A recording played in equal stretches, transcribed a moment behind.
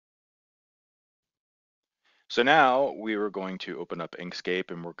So now we were going to open up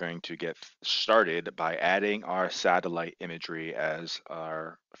Inkscape and we're going to get started by adding our satellite imagery as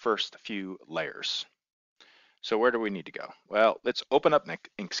our first few layers. So where do we need to go? Well, let's open up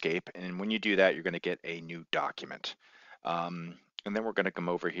Inkscape, and when you do that, you're going to get a new document. And then we're going to come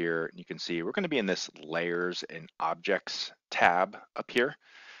over here, and you can see we're going to be in this Layers and Objects tab up here.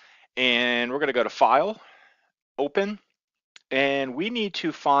 And we're going to go to File, Open, and we need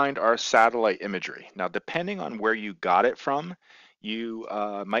to find our satellite imagery. Now, depending on where you got it from, you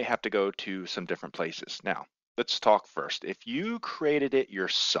might have to go to some different places. Now, let's talk first. If you created it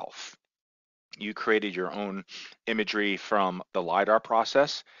yourself, you created your own imagery from the LiDAR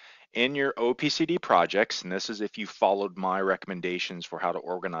process in your OPCD projects, and this is if you followed my recommendations for how to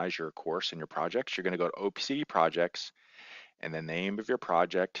organize your course and your projects, you're going to go to OPCD projects and the name of your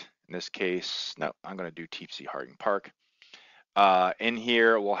project. In this case, no, I'm going to do TPC Harding Park. In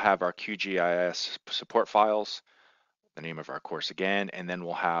here, we'll have our QGIS support files, the name of our course again, and then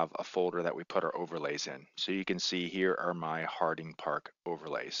we'll have a folder that we put our overlays in. So you can see here are my Harding Park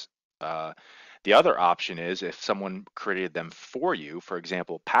overlays. The other option is if someone created them for you, for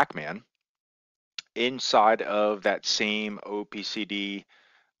example, Pac-Man, inside of that same OPCD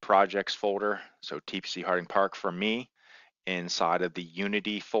projects folder, so TPC Harding Park for me, inside of the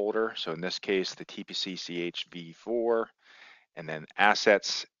Unity folder, so in this case, the TPC V4, and then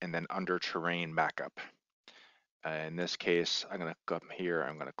assets, and then under terrain backup. In this case, I'm going to go up here,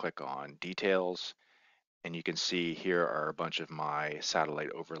 I'm going to click on details, and you can see here are a bunch of my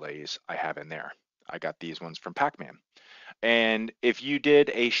satellite overlays I have in there. I got these ones from Pac-Man. And if you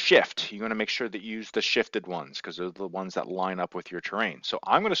did a shift, you want to make sure that you use the shifted ones because they're the ones that line up with your terrain. So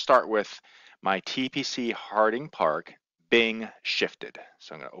I'm going to start with my TPC Harding Park Bing shifted.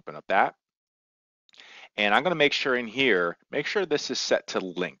 So I'm going to open up that. And I'm going to make sure in here, make sure this is set to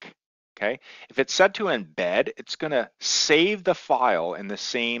link. Okay. If it's set to embed, it's going to save the file in the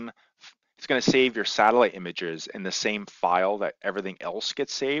same, it's going to save your satellite images in the same file that everything else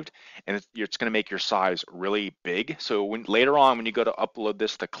gets saved. And it's going to make your size really big. So when later on, when you go to upload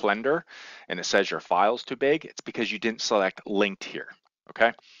this to Blender and it says your file's too big, it's because you didn't select linked here.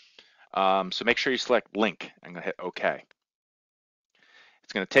 Okay. So make sure you select link. I'm going to hit OK.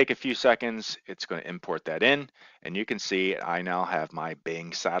 It's going to take a few seconds. It's going to import that in, and you can see I now have my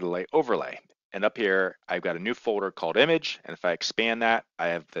Bing satellite overlay. And up here, I've got a new folder called image. And if I expand that, I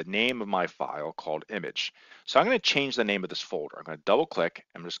have the name of my file called image. So I'm going to change the name of this folder. I'm going to double click.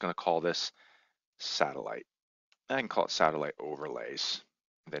 I'm just going to call this satellite. I can call it satellite overlays,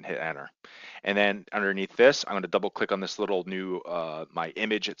 and then hit enter. And then underneath this, I'm going to double click on this little new, my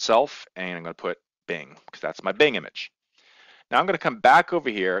image itself, and I'm going to put Bing because that's my Bing image. Now I'm going to come back over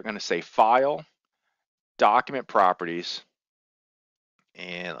here. I'm going to say File, Document Properties,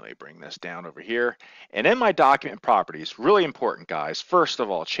 and let me bring this down over here. And in my document properties, really important, guys. First of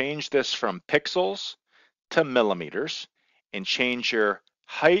all, change this from pixels to millimeters and change your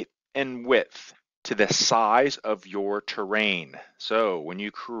height and width to the size of your terrain. So when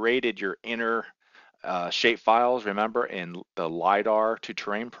you created your inner shape files, remember in the LiDAR to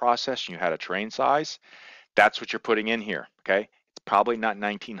terrain process, you had a terrain size. That's what you're putting in here, okay? It's probably not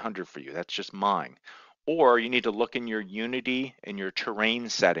 1900 for you. That's just mine. Or you need to look in your Unity and your terrain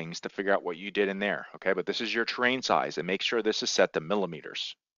settings to figure out what you did in there, okay? But this is your terrain size, and make sure this is set to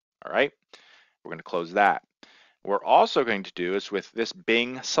millimeters, all right? We're going to close that. What we're also going to do is with this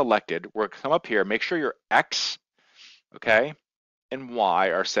Bing selected, we're going to come up here, make sure your X, okay, and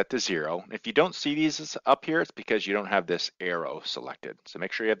Y are set to 0. If you don't see these up here, it's because you don't have this arrow selected. So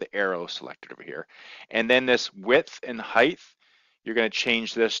make sure you have the arrow selected over here. And then this width and height, you're going to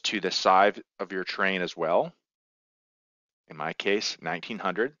change this to the size of your terrain as well. In my case,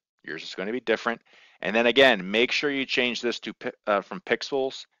 1900. Yours is going to be different. And then again, make sure you change this to from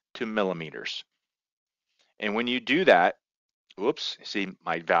pixels to millimeters. And when you do that, whoops, see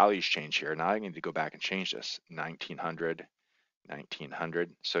my values change here. Now I need to go back and change this. 1900. 1900.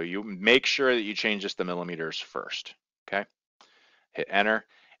 So you make sure that you change this to millimeters first, okay? Hit enter.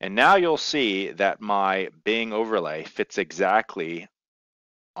 And now you'll see that my Bing overlay fits exactly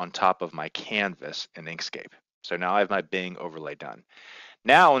on top of my canvas in Inkscape. So now I have my Bing overlay done.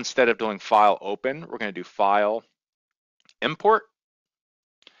 Now, instead of doing file open, we're going to do file import.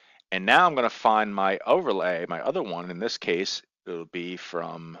 And now I'm going to find my overlay, my other one. In this case, it'll be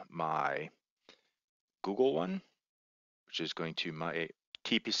from my Google one, which is going to my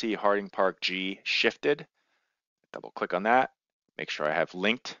TPC Harding Park G shifted. Double click on that, make sure I have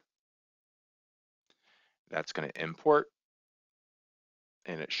linked. That's going to import,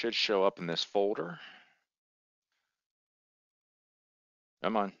 and it should show up in this folder.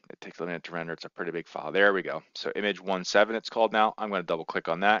 Come on, it takes a minute to render. It's a pretty big file. There we go. So image 17 it's called now. I'm going to double click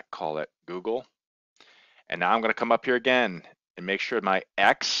on that, call it Google. And now I'm going to come up here again and make sure my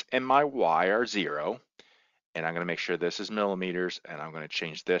X and my Y are 0. And I'm going to make sure this is millimeters, and I'm going to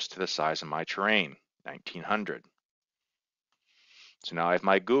change this to the size of my terrain, 1900. So now I have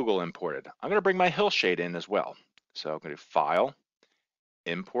my Google imported. I'm going to bring my hillshade in as well. So I'm going to File,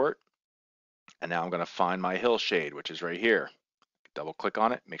 Import, and now I'm going to find my hillshade, which is right here. Double click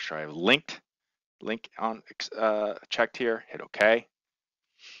on it, make sure I have link on checked here, hit OK.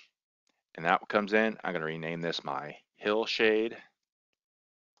 And that comes in. I'm going to rename this my hillshade,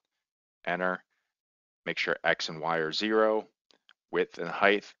 enter, make sure X and Y are 0, width and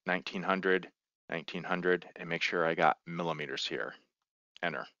height 1900, 1900, and make sure I got millimeters here,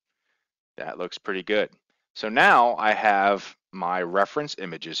 enter. That looks pretty good. So now I have my reference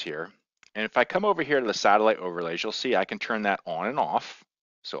images here. And if I come over here to the satellite overlays, you'll see I can turn that on and off.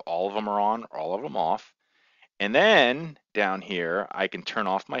 So all of them are on, all of them off. And then down here, I can turn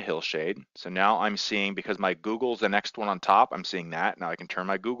off my hillshade. So now I'm seeing, because my Google's the next one on top, I'm seeing that. Now I can turn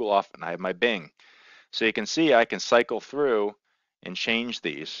my Google off and I have my Bing. So you can see I can cycle through and change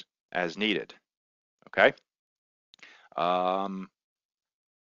these as needed, okay?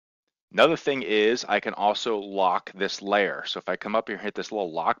 Another thing is I can also lock this layer. So if I come up here and hit this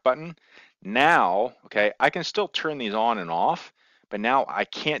little lock button, now, okay, I can still turn these on and off, but now I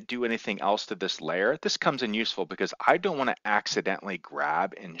can't do anything else to this layer. This comes in useful because I don't want to accidentally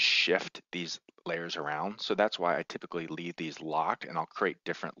grab and shift these layers around. So that's why I typically leave these locked, and I'll create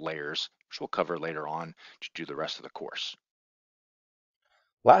different layers, which we'll cover later on to do the rest of the course.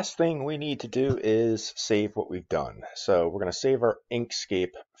 Last thing we need to do is save what we've done. So we're going to save our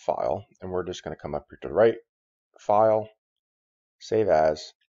Inkscape file, and we're just going to come up here to the right, File, Save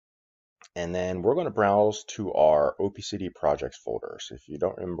As, and then we're going to browse to our OPCD projects folder. So if you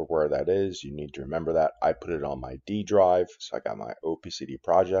don't remember where that is, you need to remember that. I put it on my D drive, so I got my OPCD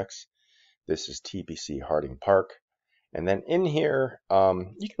projects. This is TPC Harding Park. And then in here,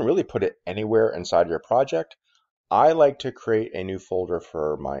 you can really put it anywhere inside your project. I like to create a new folder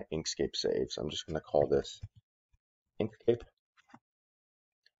for my Inkscape saves. I'm just going to call this Inkscape.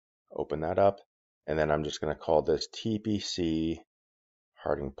 Open that up. And then I'm just going to call this TPC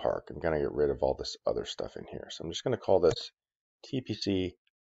Harding Park. I'm going to get rid of all this other stuff in here. So I'm just going to call this TPC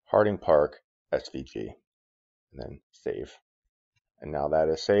Harding Park SVG. And then save. And now that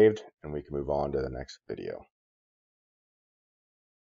is saved, and we can move on to the next video.